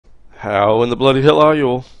How in the bloody hell are you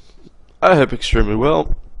all? I hope extremely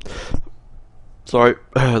well. Sorry,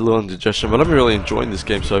 a little indigestion, but I'm really enjoying this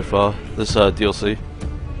game so far. This DLC.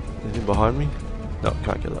 Anything behind me? No,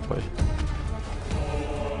 can't get that way.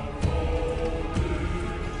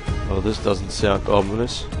 Oh, this doesn't sound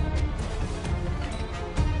ominous.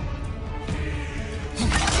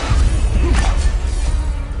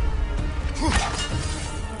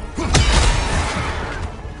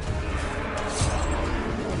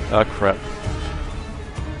 Ah, crap.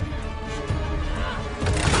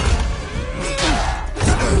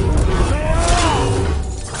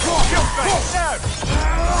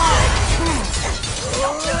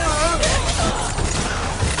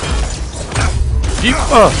 You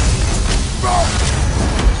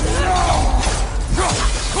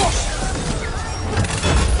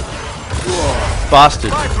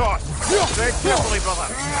bastard. Very carefully, brother.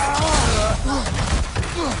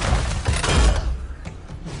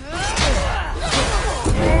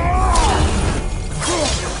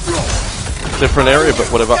 Different area,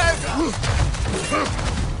 but whatever.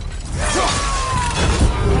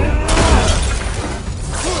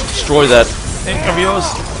 Destroy that ink of yours.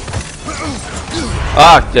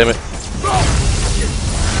 Ah, damn it.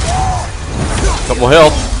 Got more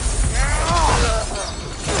health.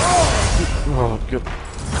 Oh, good.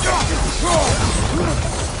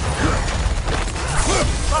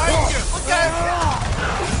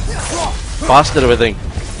 Bastard everything.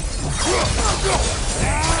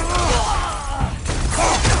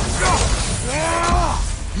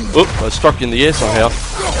 Oop, I was struck in the air somehow.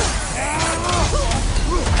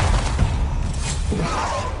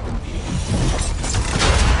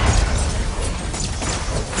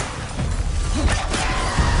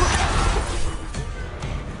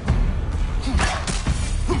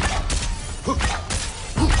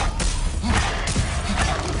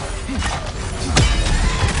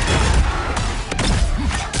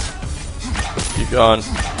 Keep going.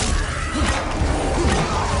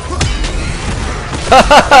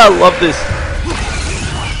 I love this.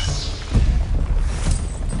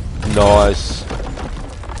 Nice.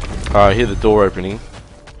 Alright, I hear the door opening.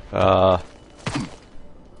 Look,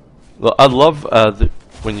 I love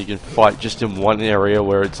when you can fight just in one area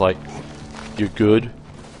where it's like you're good.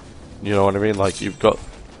 You know what I mean? Like you've got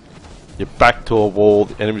your back to a wall,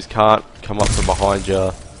 the enemies can't come up from behind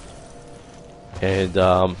you, and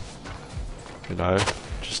you know,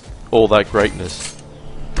 just all that greatness.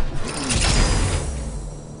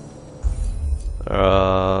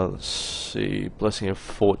 Let's see. Blessing of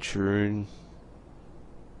Fortune,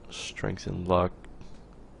 Strength and Luck,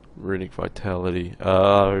 Runic Vitality.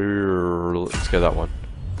 Let's get that one.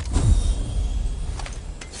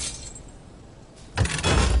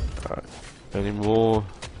 Alright. Any more?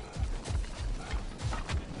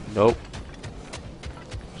 Nope.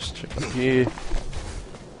 Just check up here.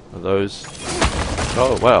 Are those?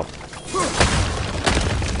 Oh wow.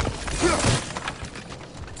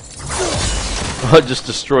 I just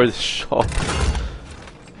destroyed the shop.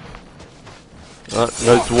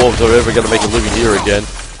 No dwarves are ever going to make a living here again.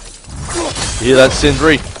 You hear that,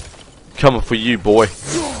 Sindri? Coming for you, boy.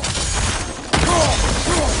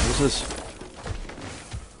 What's this?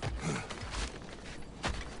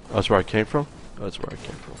 Oh, that's where I came from? Oh, that's where I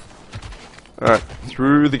came from. Alright,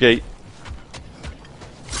 through the gate.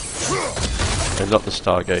 And not the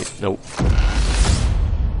Stargate, nope.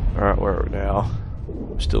 Alright, where are we now?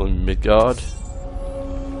 We're still in Midgard.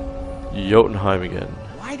 Jotunheim again.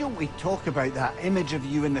 Why don't we talk about that image of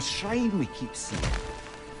you in the shrine we keep seeing?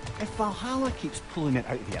 If Valhalla keeps pulling it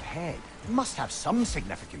out of your head, it must have some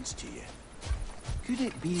significance to you. Could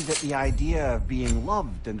it be that the idea of being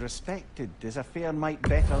loved and respected is a fair mite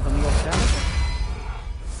better than the alternative?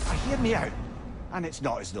 Now, hear me out, and it's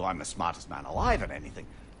not as though I'm the smartest man alive or anything,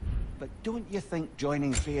 but don't you think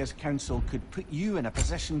joining Freya's council could put you in a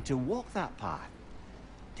position to walk that path?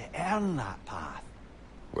 To earn that path?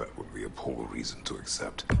 That would be a poor reason to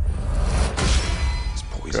accept. It's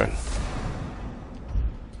poison. Okay.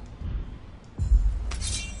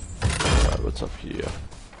 Alright, what's up here?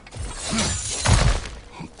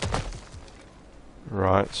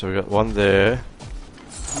 Right, so we got one there.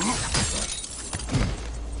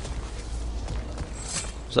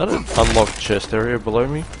 Is that an unlocked chest area below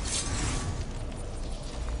me?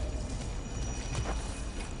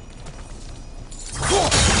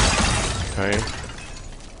 Okay.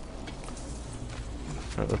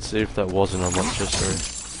 Right, let's see if that was an unlocked chest area. I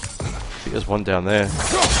think there's one down there. I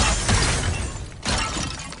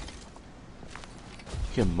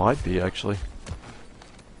think it might be, actually.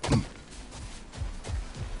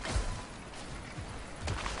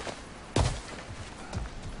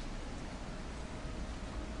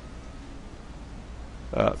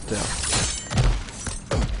 Down.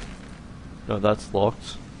 No, that's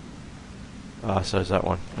locked. Ah, so is that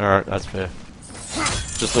one. Alright, that's fair.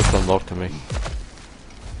 Just looks unlocked to me.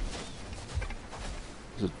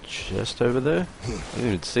 There's a chest over there? I didn't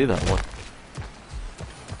even see that one.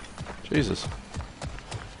 Jesus.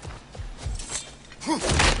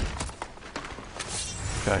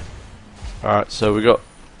 Okay. Alright, so we got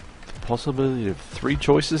the possibility of 3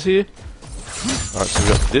 choices here. Alright, so we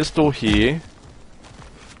got this door here,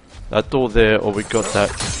 that door there, or we got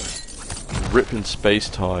that rip in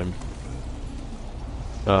space-time.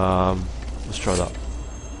 Let's try that.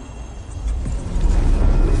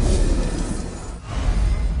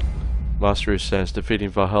 Mastery of Sands. Defeating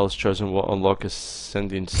Valhalla's chosen will unlock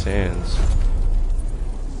Ascending Sands.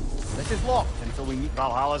 This is locked until we meet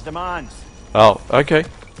Valhalla's demands. Oh, okay.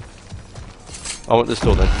 I want this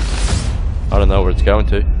door then. I don't know where it's going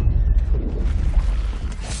to.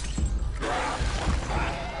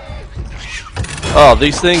 Oh,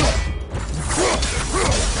 these things.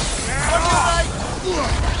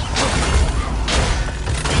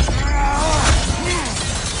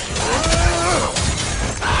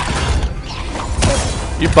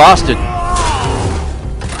 You bastard.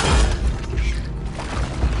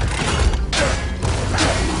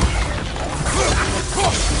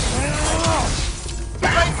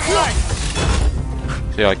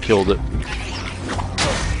 See, I killed it.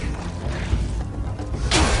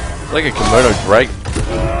 Like a kimono dragon.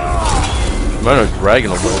 Kimono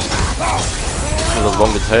dragon almost. With a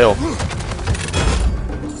longer tail.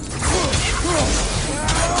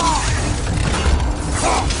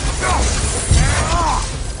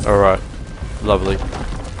 Alright. Lovely.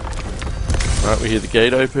 Alright, we hear the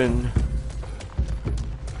gate open.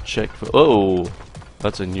 Check for... Oh!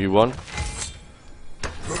 That's a new one.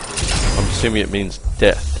 I'm assuming it means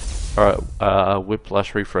death. Alright,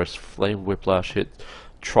 whiplash refresh. Flame whiplash hit.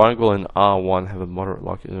 Triangle and R1 have a moderate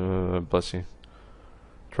lock. Bless you.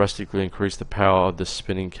 Drastically increase the power of the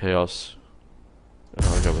spinning chaos.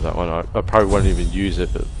 I'll go with that one. I probably won't even use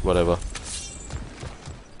it, but whatever.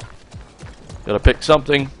 Gotta pick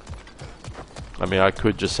something. I mean, I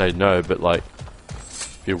could just say no, but like,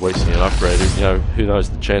 if you're wasting an upgrade, you know, who knows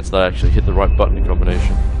the chance that I actually hit the right button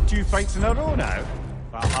combination. 2 fights in a row now.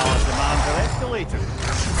 Valhalla's demands are escalating.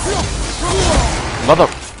 Mother.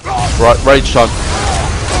 Right, rage time.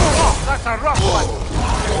 That's a rough one.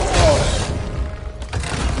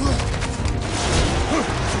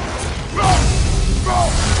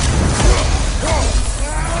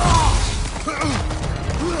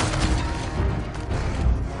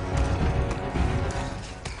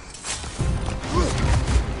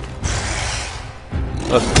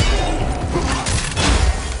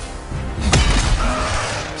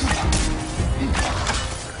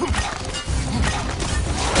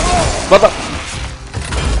 Mother.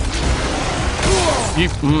 You.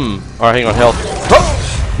 Alright, hang on, health.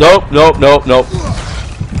 Oh! Nope, nope, nope, nope.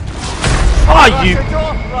 Ah, you.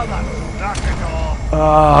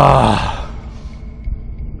 Ah.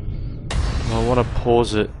 I want to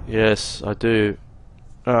pause it. Yes, I do.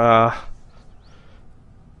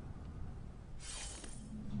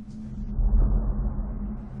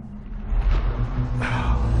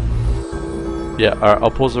 Yeah, alright,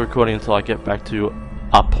 I'll pause the recording until I get back to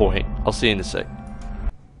a point. I'll see you in a sec.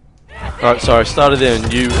 Alright, so I started in a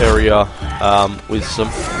new area with some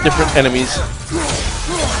different enemies.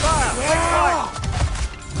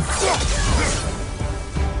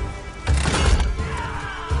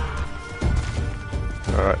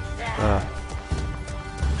 Alright.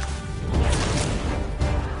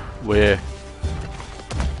 Where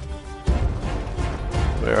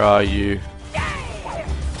are you?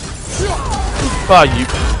 Ah, you.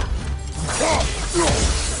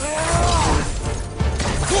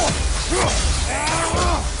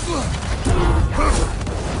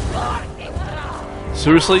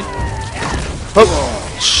 Seriously?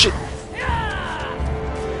 Oh, shit.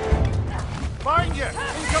 Find you!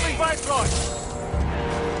 Incoming backroad!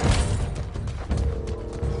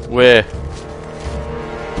 Where?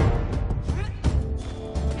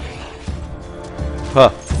 Huh.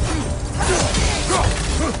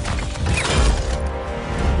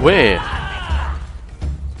 Where?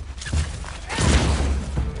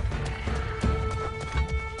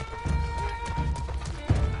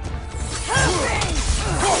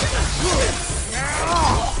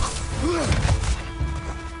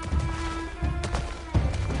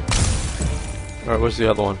 Alright, where's the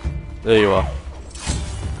other one? There you are.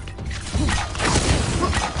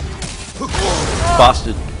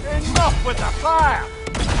 Bastard. Enough with the fire!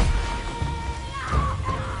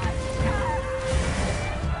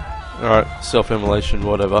 Alright, self-immolation,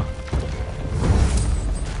 whatever.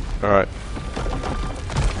 Alright.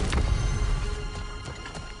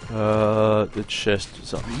 The chest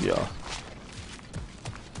is up here. I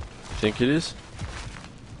think it is.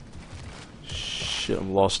 Shit,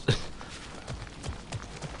 I'm lost.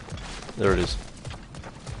 There it is.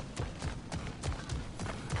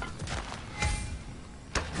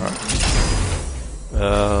 Alright.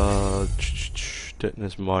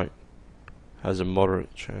 Detonator's might has a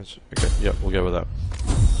moderate chance. Okay, yep, we'll go with that.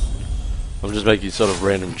 I'm just making sort of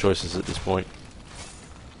random choices at this point.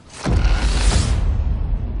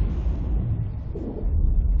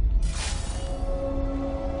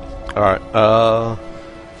 Alright,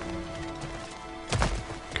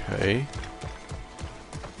 okay.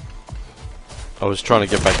 I was trying to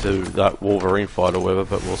get back to that Wolverine fight or whatever,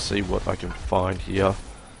 but we'll see what I can find here.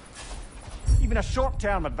 Even a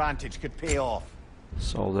short-term advantage could pay off.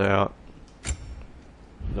 Sold out.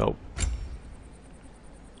 Nope.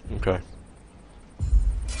 Okay.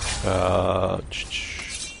 Let's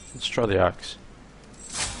try the axe.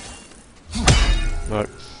 Nope.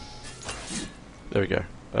 There we go.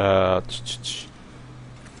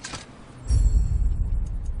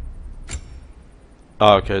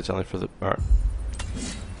 Oh, okay, it's only for the... Alright.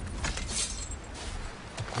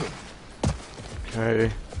 Okay.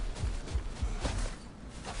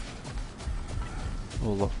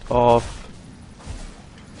 All locked off.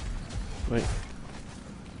 Wait.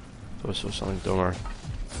 Thought I saw something, don't worry.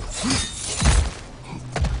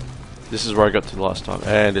 This is where I got to last time,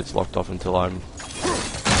 and it's locked off until I'm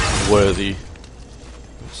worthy.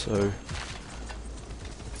 So...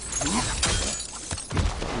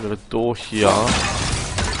 we've got a door here.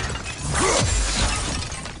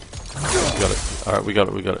 We got it. Alright, we got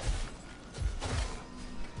it, we got it.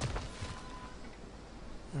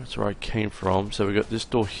 That's where I came from. So we got this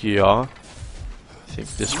door here. I think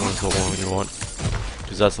this one's the one we want,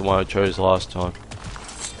 because that's the one I chose last time.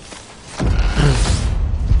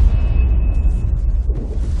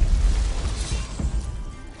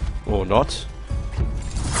 Or not.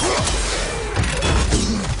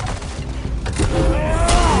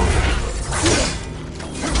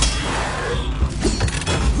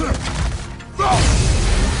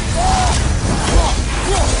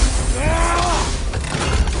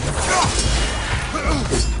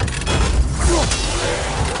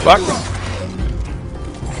 Fuck!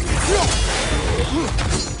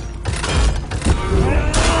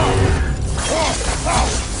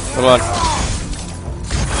 Come on.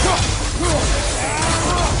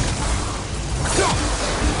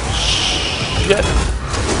 Shit!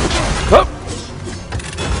 Hup!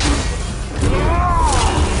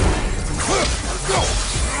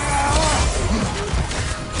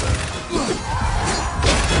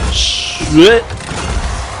 Shit!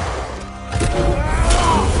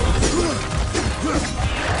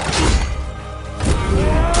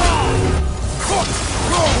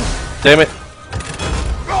 Damn it.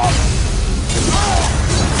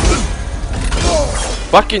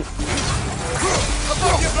 Fucking.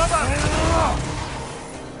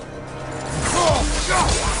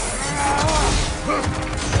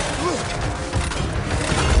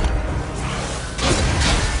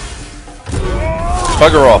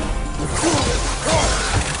 Bugger off.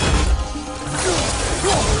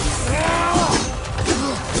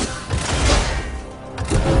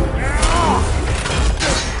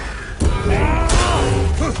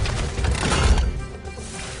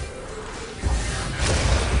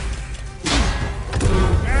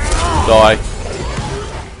 Die.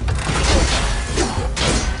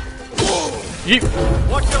 Yeep.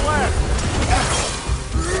 Watch your left.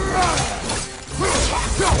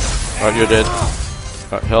 Alright, you're dead.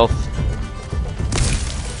 Alright, health.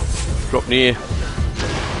 Drop near.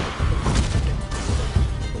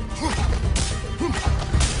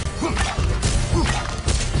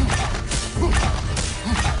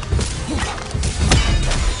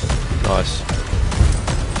 Nice.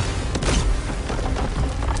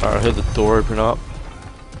 Alright, I heard the door open up.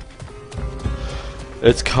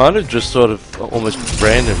 It's kind of just sort of almost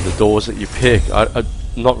random, the doors that you pick. I'm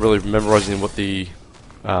not really memorizing what the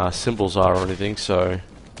symbols are or anything, so...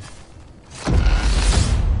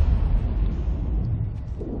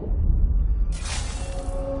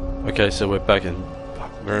 Okay, so we're back in...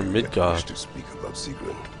 we're in Midgard. I wish to speak about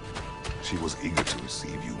Sigrun. She was eager to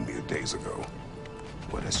receive you mere days ago.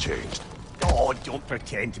 What has changed? Oh, don't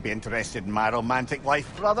pretend to be interested in my romantic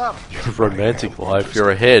life, brother. Your romantic life, you're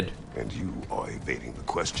ahead. And you are evading the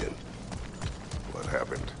question. What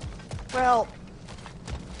happened? Well,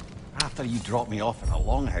 after you dropped me off in a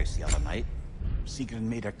longhouse the other night, Sigrun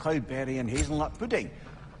made a cloudberry and hazelnut pudding.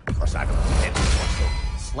 Of course, I don't think it was so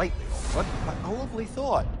slightly awkward, but a lovely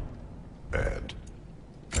thought. And?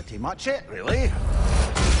 Pretty much it, really.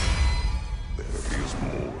 There is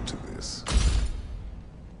more to this.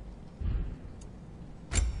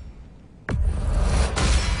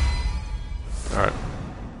 Alright.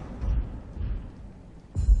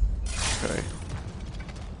 Okay.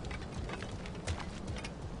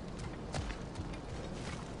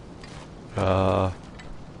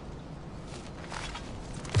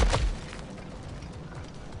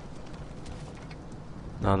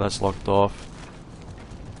 No, that's locked off.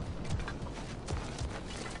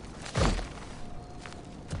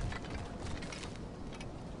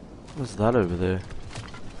 What's that over there?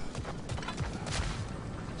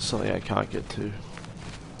 Something I can't get to.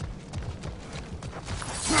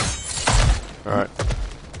 Alright.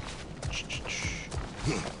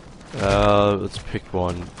 Let's pick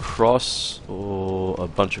one. Cross or a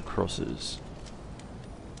bunch of crosses?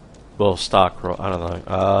 Well, star cross. I don't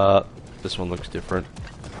know. This one looks different.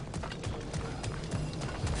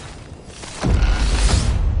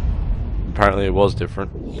 Apparently it was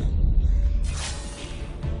different.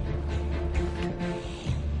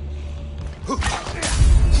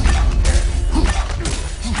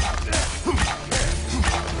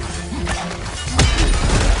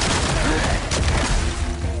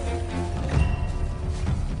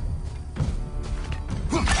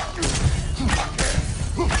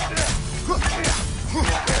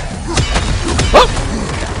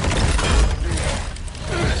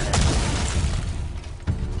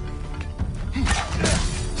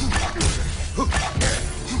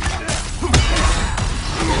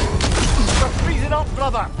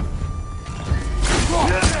 Brother!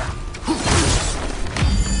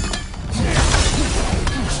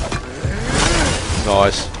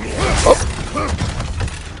 Nice. Oh.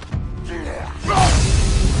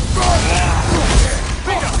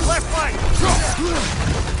 Peter, left flank!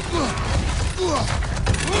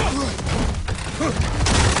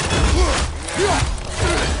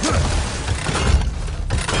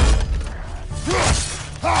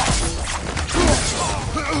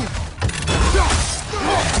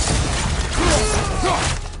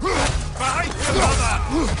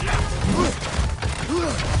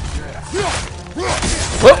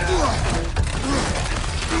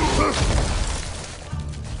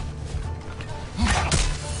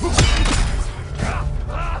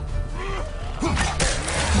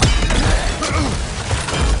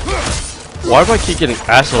 Why do I keep getting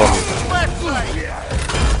acid on me?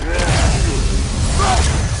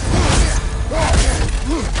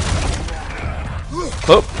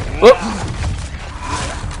 Oh, oh.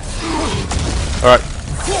 Alright.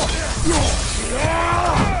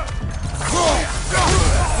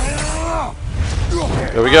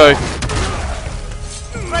 There we go.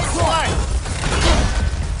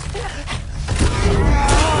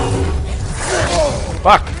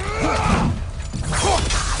 Fuck.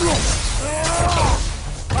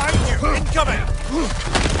 Incoming!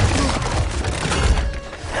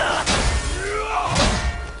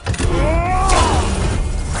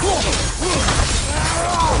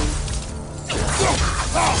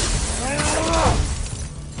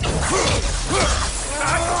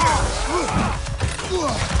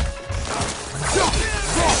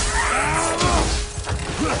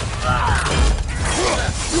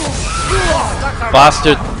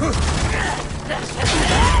 Bastard.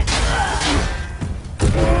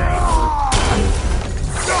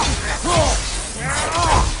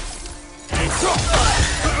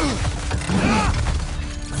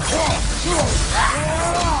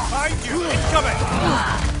 Behind you! Incoming!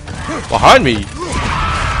 Behind me.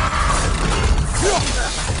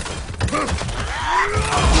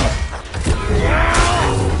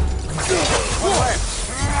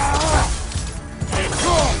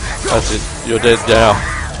 That's it. You're dead now.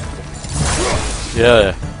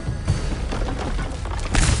 Yeah.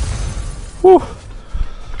 Whew.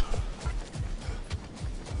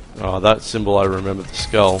 Oh, that symbol I remember, the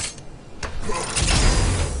skull.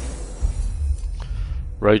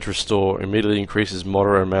 Rage restore. Immediately increases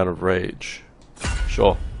moderate amount of rage.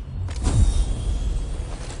 Sure.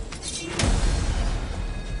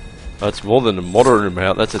 That's more than a moderate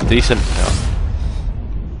amount, that's a decent amount.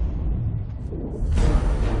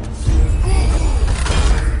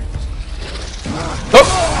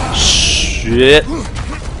 Oh! Shit!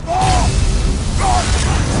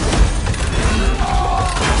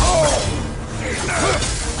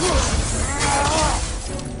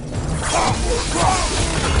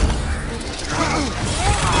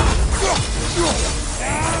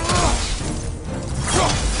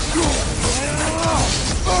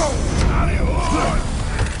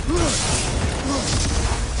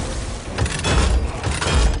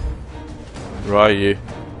 Where are you?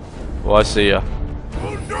 Oh, I see ya.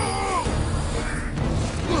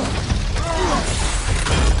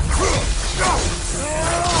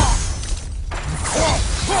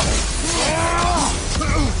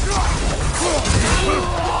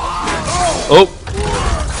 Oh!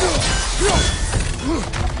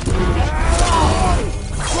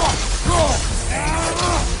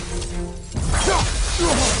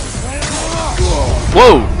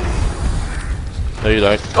 Whoa! No, you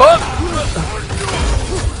don't. Oh!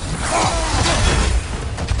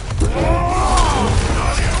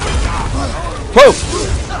 Whoa!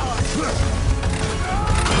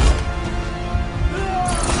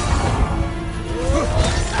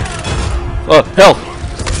 Oh, hell!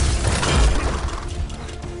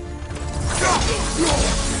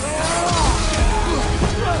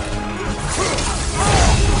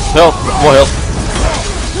 Health! More health!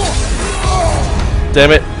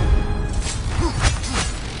 Damn it!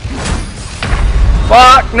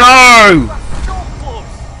 Fuck no!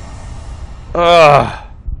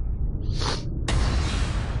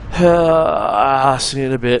 See you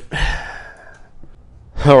in a bit.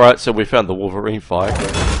 Alright, so we found the Wolverine fight.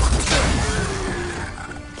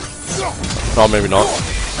 Oh, maybe not.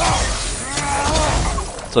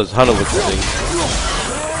 So it's Hunter looking thing.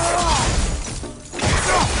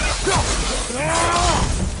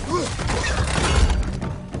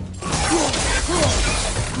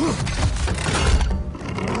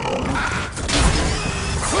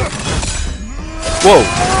 Whoa!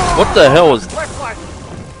 What the hell was...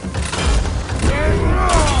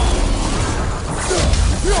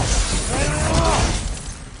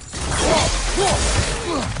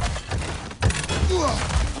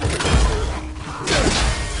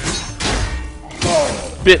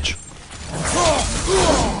 Bitch!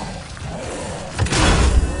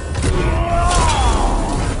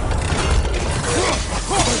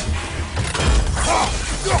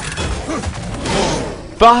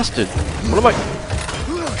 Bastard! What am I...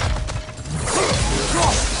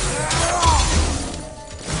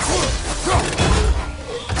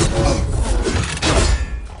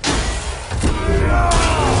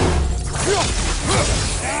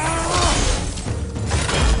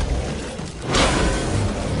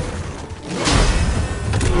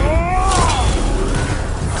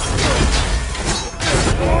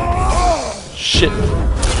 Shit!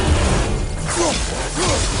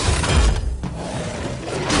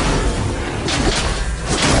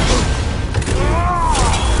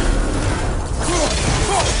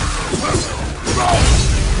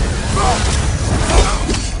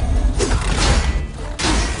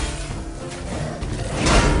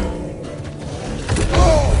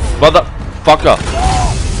 Motherfucker!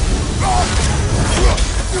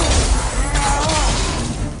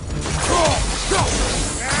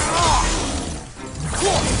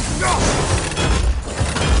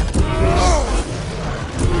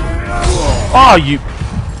 Oh, you...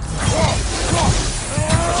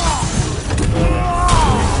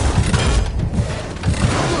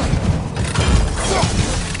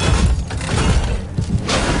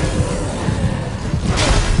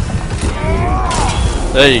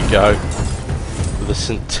 There you go. With a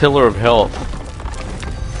scintilla of health.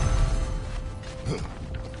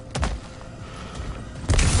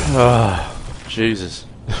 Ah, Jesus.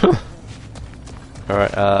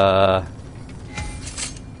 Alright,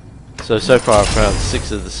 so far I've found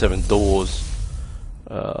 6 of the 7 doors.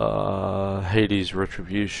 Hades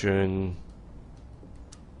Retribution.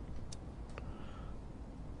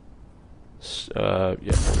 Yeah, I'll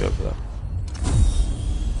go for that.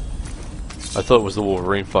 I thought it was the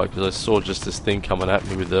Wolverine fight because I saw just this thing coming at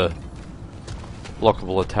me with the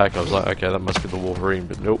blockable attack. I was like, okay, that must be the Wolverine,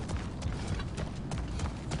 but nope.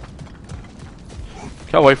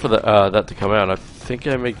 Can't wait for that to come out. I think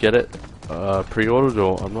I may get it pre-ordered,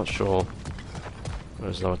 or I'm not sure.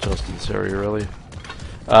 There's not much else in this area really.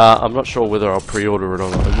 I'm not sure whether I'll pre-order it or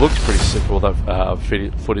not. It looks pretty sick, all that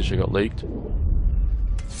footage that got leaked.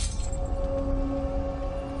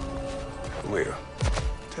 Leah,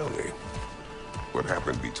 tell me, what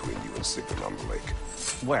happened between you and Sigrid on the lake?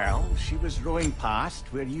 Well, she was rowing past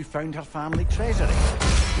where you found her family treasury.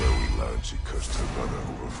 Where we learned she cursed her brother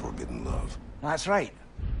over forbidden love. That's right.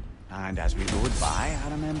 And as we rode by, I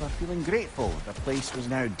remember feeling grateful the place was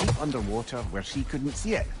now deep underwater where she couldn't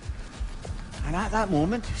see it. And at that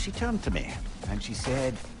moment, she turned to me and she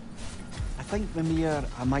said, I think, Mimir,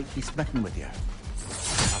 I might be smitten with you.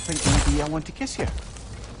 I think maybe I want to kiss you.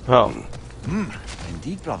 Oh.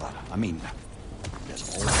 Indeed, brother. I mean, there's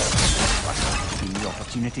always the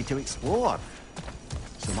opportunity to explore.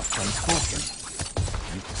 So much unspoken.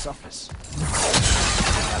 Beneath the surface. I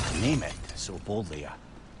had to name it so boldly.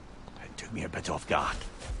 It took me a bit off guard.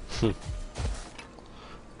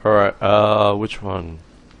 Alright, which one?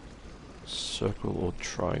 Circle or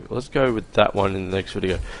triangle? Let's go with that one in the next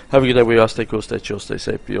video. Have a good day, we are. Stay cool, stay chill, stay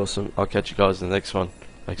safe, be awesome. I'll catch you guys in the next one.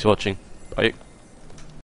 Thanks for watching. Bye.